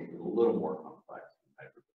just a little more complex.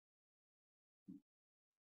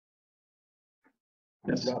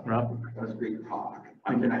 Yes, Rob. That was a great talk.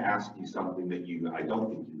 I'm going to ask you something that I don't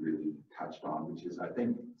think you really touched on, which is I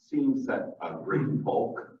think seems that a great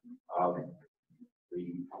bulk of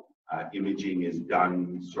the imaging is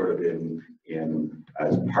done sort of in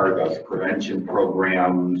as part of prevention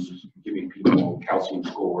programs, giving people calcium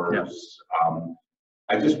scores.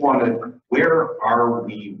 I just wanted, where are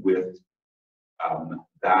we with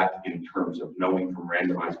that in terms of knowing from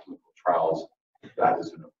randomized clinical trials that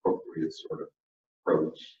is an appropriate sort of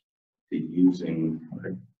approach to using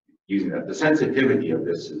that? The sensitivity of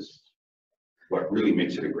this is what really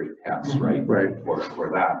makes it a great test, right? Right. For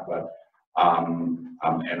that, but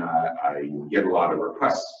and I get a lot of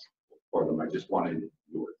requests for them. I just wanted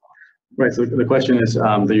your thoughts. Right. So the question is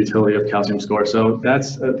the utility of calcium score. So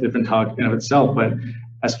that's a different talk in of itself. But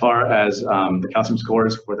as far as the calcium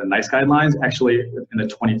scores for the NICE guidelines, actually in the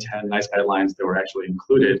 2010 NICE guidelines, they were actually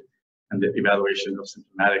included in the evaluation of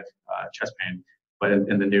symptomatic chest pain. But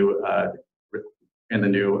in the new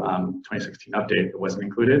 2016 update, it wasn't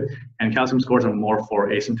included. And calcium scores are more for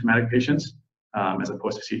asymptomatic patients as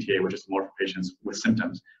opposed to CTA, which is more for patients with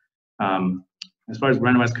symptoms. As far as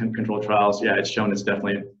randomized controlled trials, yeah, it's shown it's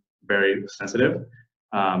definitely very sensitive,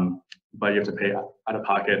 but you have to pay out of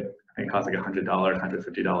pocket. I think it costs like $100,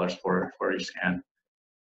 $150 for each scan.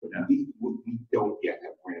 Yeah. We don't yet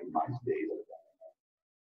have randomized data that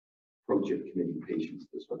approach of committing patients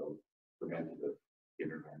to sort of preventative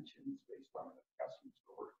interventions based on the calcium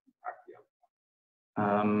score.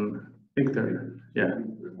 I think there, yeah.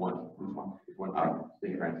 There's one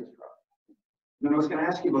St. Francis trial. Then I was going to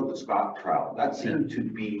ask you about the Scott trial. That seemed to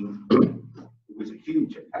be, it was a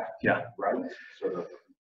huge effect. Yeah. Right? Sort of,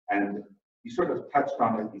 and you sort of touched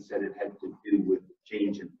on it. You said it had to do with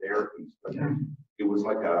change in therapies, but it was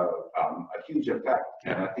like a huge effect.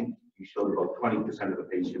 And I think you showed about 20% of the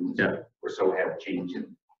patients or so had change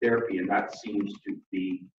in therapy, and that seems to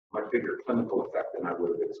be a much bigger clinical effect than I would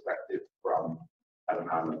have expected from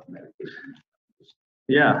autonomous medication.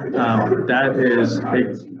 Yeah, that is,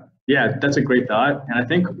 that's a great thought. And I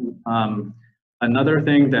think another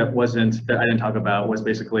thing that I didn't talk about was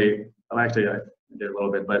basically, actually I did a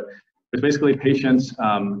little bit, but it was basically patients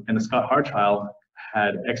in the Scott Hart trial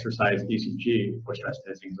had exercise ECG for stress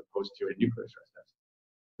testing as opposed to a nuclear stress test.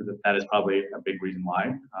 So that is probably a big reason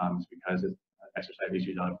why, is because exercise ECG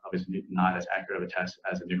is obviously not as accurate of a test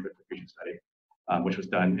as a nuclear perfusion study, which was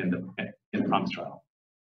done in the PROMISE trial.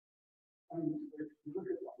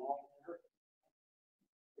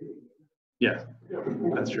 Yeah,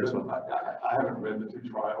 that's true as well. I haven't read the two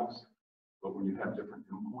trials, but when you have different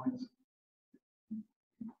endpoints,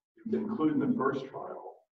 including the first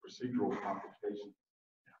trial, procedural complications.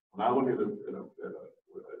 When I look at a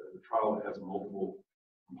trial that has multiple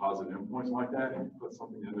composite endpoints like that, and you put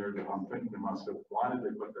something in there that I'm thinking to myself, why did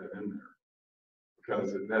they put that in there?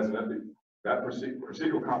 Because it has that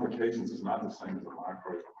procedural complications is not the same as a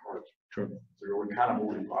myocardial infarction. True. So we're kind of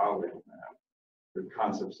already violating that, the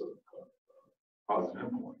concepts of composite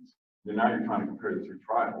endpoints. And now you're trying to compare the two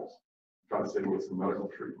trials, try to say what's the medical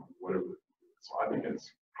treatment, whatever. So I think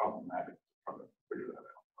it's problematic to try to figure that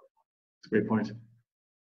out. That's a great point.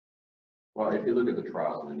 Well, if you look at the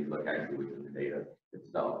trials and then you look actually within the data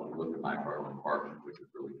itself, when you look at myocardial infarction, which is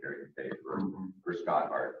really carrying the day for Scott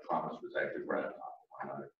Hart, PROMISE was actually right on top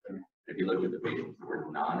of 100. If you look at the patients who were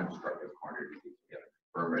non-obstructive coronary disease, you have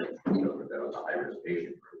confirmed rates that show that was a high-risk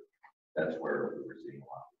patient group. That's where we were seeing a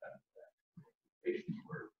lot of benefit. Patients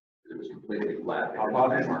were, it was completely flat.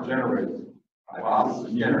 Hypothesis generated.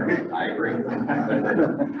 Hypothesis generated. I agree.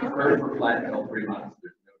 Curves were flat until 3 months.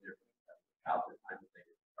 There's no difference. Out there, I think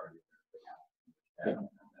it's targeted. And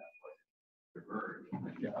that's what diverged. And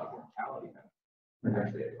then you have mortality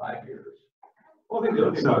actually at 5 years. Well, I think the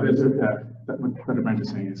other thing So about it is what the Brent is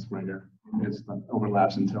saying is right there. It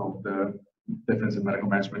overlaps until the difference in medical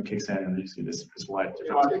management kicks in, and you see this wide you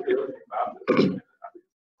know, I difference. think the other thing about this, I think it's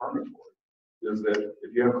permanent. is that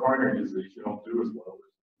if you have coronary disease, you don't do as well as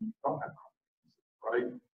you don't have coronary disease, right?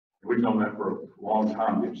 And we've known that for a long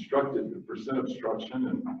time. The percent obstruction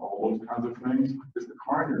and all those kinds of things is the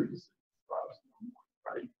coronary disease,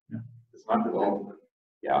 right? Yeah. It's not the well.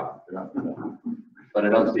 Yeah, Yeah. but I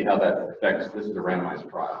don't see how that affects, this is a randomized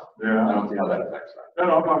trial. Yeah. I don't see how that affects that.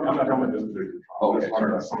 No, I'm not talking about this particular trial. Okay, I'm talking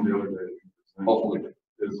about some of the other data. Hopefully.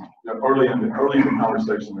 Is early in the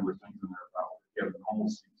conversation, there were things in there about you have a normal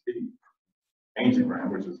CT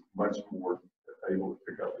angiogram, which is much more able to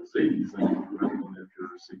pick up disease than if your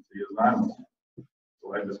CT is not.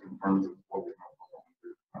 So that just confirms what we know.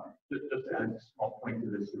 Just to add a small point to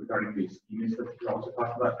this regarding the ischemia that you also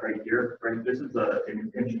talked about right here, right? This is an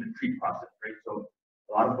intention to treat process, right? So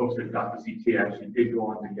a lot of folks that got the CTA actually did go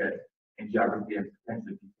on to get angiography and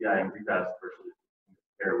potentially PCI and revascularization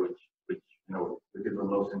care, which you know, because of the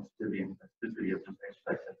low sensitivity and specificity of just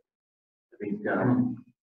exercise. I think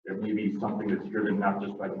there may be something that's driven not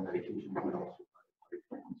just by the medication, but also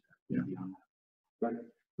by beyond that. Right.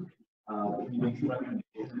 Can you make some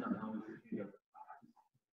recommendations on how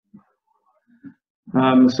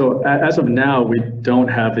So as of now, we don't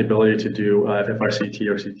have the ability to do FFRCT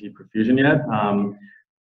or CT perfusion yet.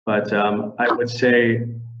 But I would say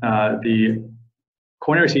the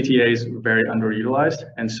coronary CTA is very underutilized.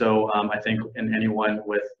 And so I think in anyone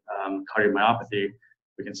with cardiomyopathy,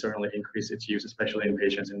 we can certainly increase its use, especially in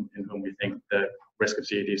patients in whom we think the risk of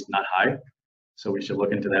CAD is not high. So we should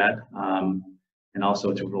look into that. And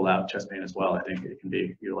also to rule out chest pain as well. I think it can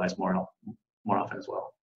be utilized more often as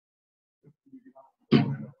well.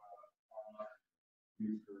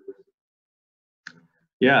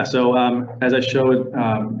 Yeah, so as I showed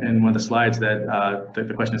in one of the slides, that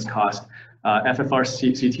the question is cost.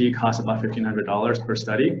 FFRCT costs about $1,500 per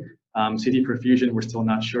study. CT perfusion, we're still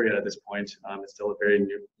not sure yet at this point. It's still a very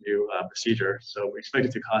new procedure, so we expect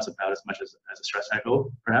it to cost about as much as a stress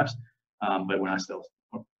cycle, perhaps, but we're not sure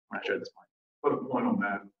at this point. Put a point on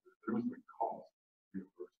that. There must be cost.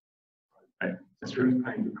 Right, that's Who's true.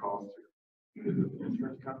 paying the cost here? Is it the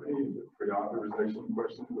insurance company? The pre-authorization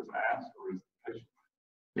question was asked, or is it the patient?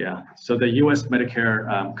 Yeah, so the U.S. Medicare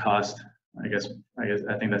cost, I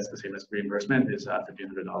think that's the same as reimbursement, is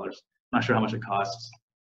 $1,500. I'm not sure how much it costs,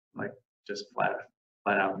 like just flat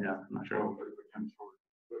out. Yeah, I'm not sure.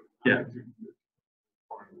 Yeah.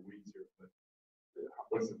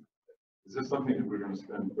 Is this something that we're going to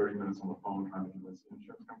spend 30 minutes on the phone trying to convince the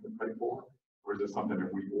insurance company to pay for? Or is this something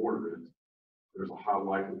that we order it, there's a high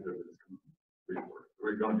likelihood that it's going to be ordered?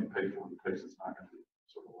 We're going to be paid for, the patient's not going to be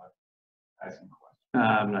sort of like asking questions.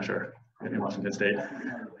 I'm not sure. In Washington State.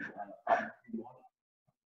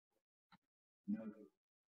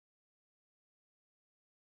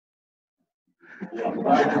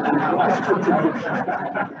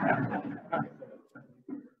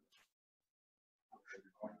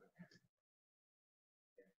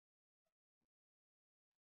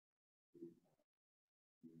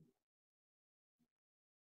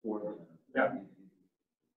 Yeah.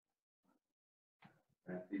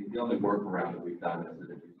 The only workaround that we've done is that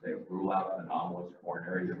if you say rule out anomalous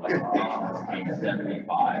coronary, you're like, patient is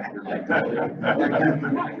 75. You're like,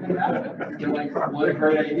 you're like, what a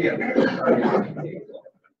great idea.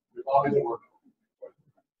 We've always worked.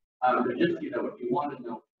 But just, you know, if you want to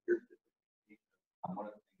know, here's the one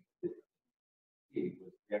of the things that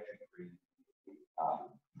was we actually created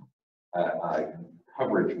a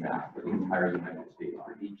coverage map for the entire United States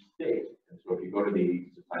for each state. And so if you go to the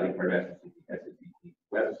Society of Cardiovascular SCP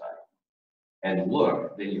website and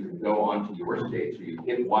look, then you can go onto your state. So you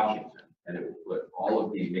hit Washington and it will put all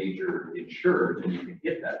of the major insurers, and you can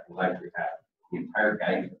hit that. We'll actually have the entire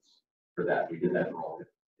guidance for that. We did that for all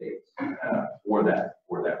 50 states for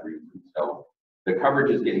that reason. So the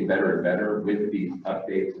coverage is getting better and better with these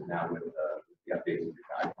updates, and now with the updates of the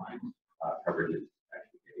guidelines, coverage is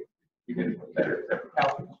actually getting better, except for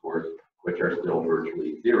calcium scores, which are still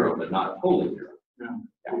virtually zero, but not totally zero. Yeah.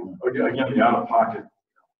 Again, the out-of-pocket.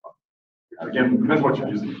 Again, depends what you're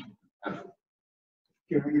using.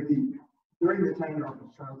 During the time of the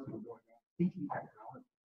trials that were going on, CT technology.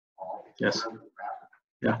 Yes.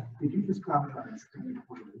 Yeah. Could you just comment on this thing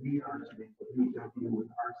where we are today, what we've done with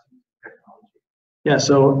our CT technology? Yeah,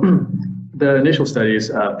 so the initial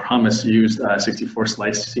studies used 64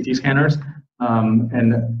 slice CT scanners, and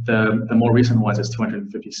the more recent ones is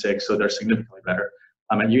 256, so they're significantly better.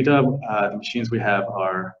 At UW, the machines we have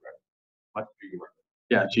are what?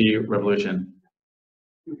 Yeah, G Revolution.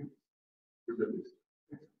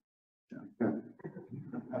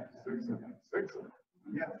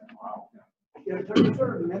 Yeah. Wow. Yeah, to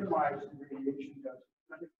sort of minimize the radiation dose.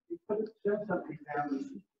 But if you send something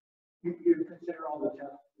down, you consider all the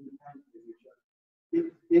tests independent of each other.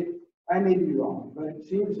 may be wrong, but it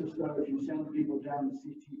seems as though if you send people down the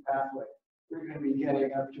CT pathway, you're going to be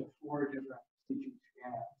getting up to 4 different CT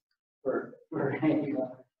scans for a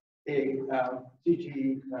CT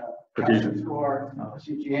calcium score, a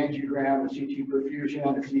CT angiogram, a CT perfusion,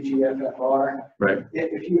 a CT FFR. Right.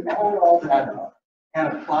 If you add all that up and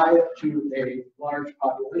apply it to a large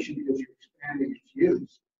population because you're expanding its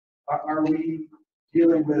use, are we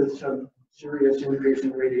dealing with some serious increase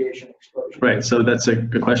in radiation exposure? Right, so that's a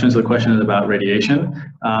good question. So the question is about radiation.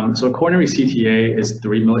 So coronary CTA is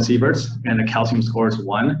 3 millisieverts and the calcium score is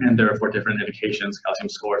 1, and there are 4 different indications. Calcium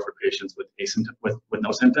score for patients with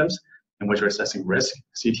no symptoms, in which we're assessing risk.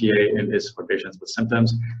 CTA is for patients with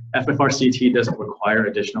symptoms. FFR CT doesn't require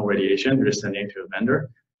additional radiation, you're just sending it to a vendor.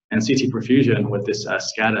 And CT perfusion with this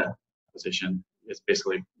SCADA position is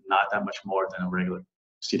basically not that much more than a regular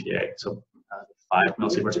CTA. So 5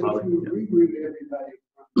 millisieverts probably. If you reroute everybody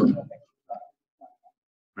from the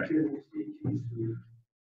Right. to the CT suite,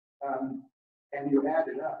 and you add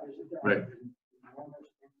it up, is it that Right. enormous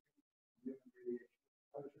increase in radiation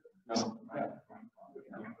exposure?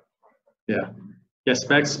 No. Yeah,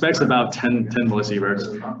 specs about 10 millisieverts,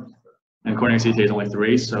 and coronary CTA is only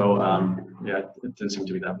 3, so yeah, it didn't seem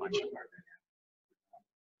to be that much.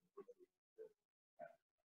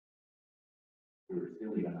 We were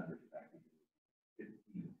still even under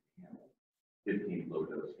 15 low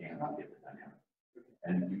dose scans to get the dynamic.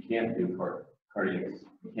 And you can't do cardiacs,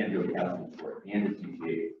 you can't do a calcium score and a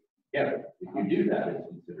CTA together. If you do that, it's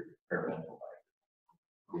considered experimental,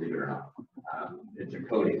 believe it or not. It's a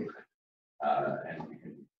coding, and you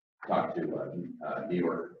can talk to New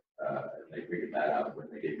York, they figured that out when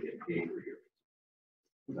they did get paid for years.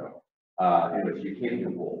 So, anyways, you can't do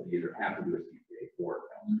both. You either have to do a CTA or a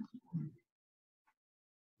calcium.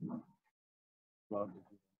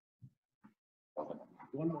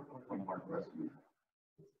 One more question.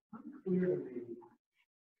 Unclear to me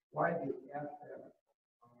why the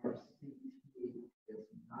FFR CT is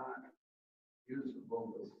not usable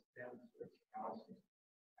with stems with calcium.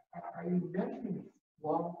 Are you measuring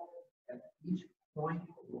flow at each point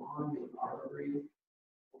along the artery?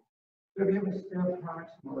 So if you have a stem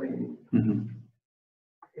approximately,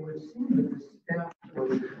 it would seem that the stem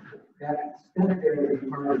was that stent area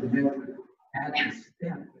part of the measure at the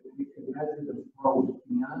stent, but you can measure the flow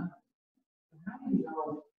beyond. How do you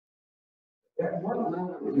know at what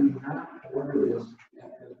level do you not order this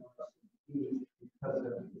because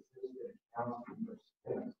of the existing calcium or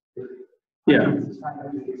stents? Yeah.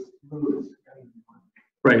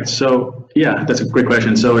 Right. So yeah, that's a great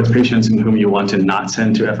question. So it's patients in whom you want to not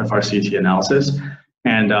send to FFR CT analysis,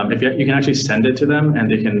 and if you can actually send it to them,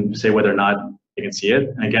 and they can say whether or not they can see it.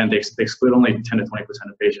 And again, they exclude only 10 to 20%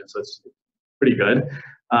 of patients, so it's pretty good.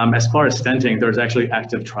 As far as stenting, there's actually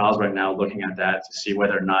active trials right now looking at that to see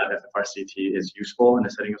whether or not FFR CT is useful in the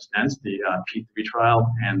setting of stents. The P3 trial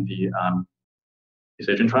and the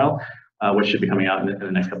Decision trial, which should be coming out in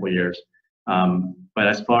the next couple of years. But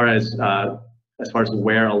as far as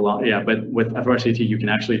where along, yeah, but with FFR CT, you can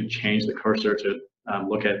actually change the cursor to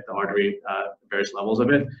look at the artery, various levels of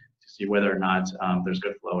it, to see whether or not there's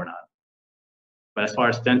good flow or not. But as far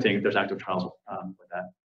as stenting, there's active trials with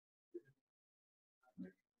that.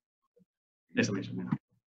 Yes, I mentioned that.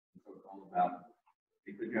 So it's all about,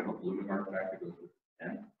 because you have a blooming artifact that goes with the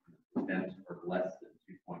stent, the stents are less than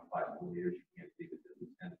 2.5 milliliters, you can't see the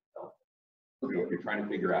stent itself. So if you're trying to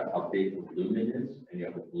figure out how big the lumen is, and you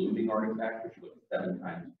have a blooming artifact, which looks 7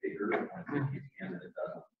 times bigger on a CT scan than it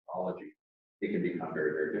does on pathology, it can become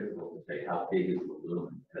very, very difficult to say how big is the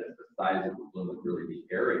lumen. And it's the size of the lumen, really the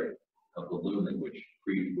area of the lumen, which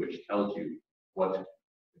tells you what's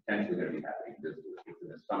potentially going to be happening. It's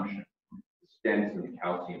an assumption. The stents and the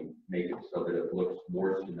calcium make it so that it looks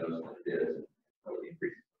more stenosis than it is, so it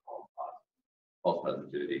increases the false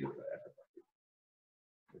positivity of the FFR.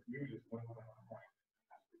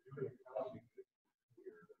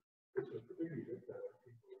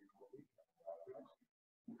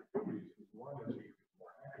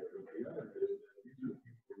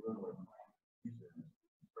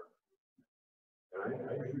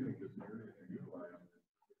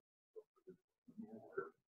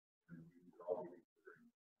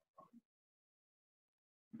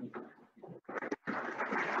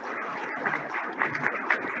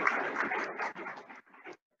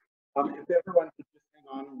 If everyone could just hang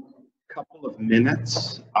on a couple of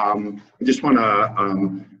minutes, I just want to,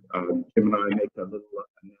 Jim and I make a little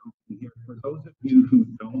announcement here. For those of you who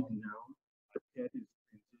don't know, Ted is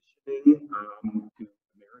transitioning to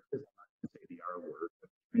emeritus. I'm not going to say the R word, but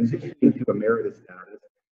transitioning to emeritus status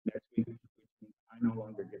next week, which means I no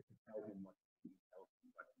longer get to tell him what he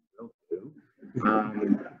will do.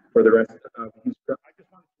 for the rest of his career. I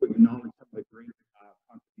just wanted to acknowledge some of the great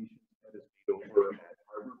contributions that has made over at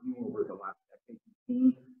Harborview over the last decade.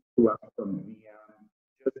 He grew up from VM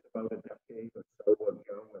just about a decade or so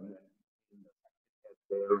ago, and then became the head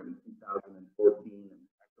there in 2014 and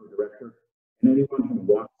ECHO director. And anyone who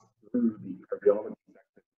walks through the cardiology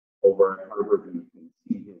section over at Harborview can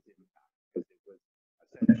see his impact, because it was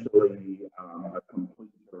essentially a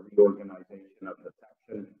complete reorganization of the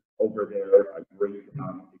section over there, a great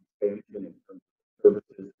expansion in terms of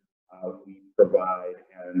services we provide,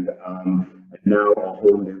 and now a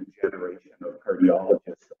whole new generation of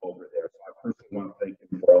cardiologists over there. So I personally want to thank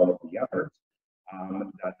him for all of the efforts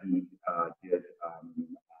that he did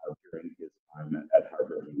during his time at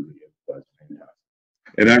Harborview. It was fantastic.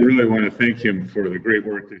 And I really want to thank him for the great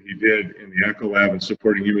work that he did in the Echo Lab and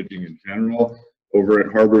supporting imaging in general over at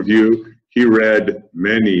Harborview. He read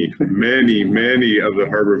many of the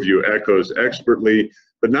Harborview echoes expertly.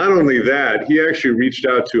 But not only that, he actually reached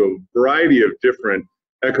out to a variety of different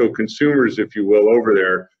echo consumers, if you will, over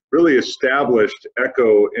there, really established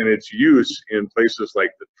echo and its use in places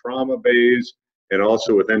like the trauma bays and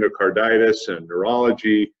also with endocarditis and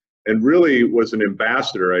neurology, and really was an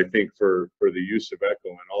ambassador, I think, for the use of echo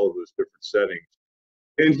in all of those different settings.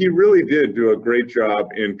 And he really did do a great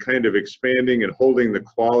job in kind of expanding and holding the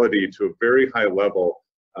quality to a very high level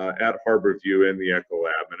at Harborview in the Echo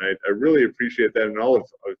Lab. And I really appreciate that, and all of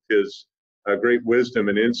his great wisdom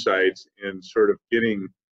and insights in sort of getting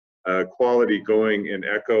quality going in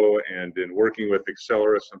Echo and in working with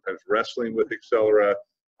Accelera, sometimes wrestling with Accelera.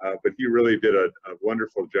 But he really did a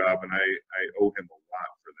wonderful job, and I owe him a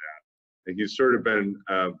lot for that. And he's sort of been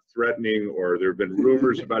threatening, or there have been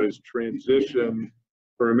rumors about his transition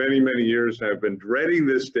for many years. I've been dreading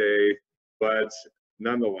this day, but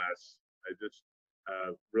nonetheless, I just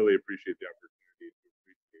really appreciate the opportunity to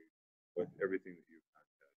appreciate everything that you've done.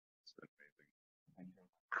 It's been amazing.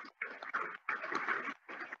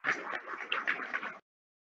 Thank you.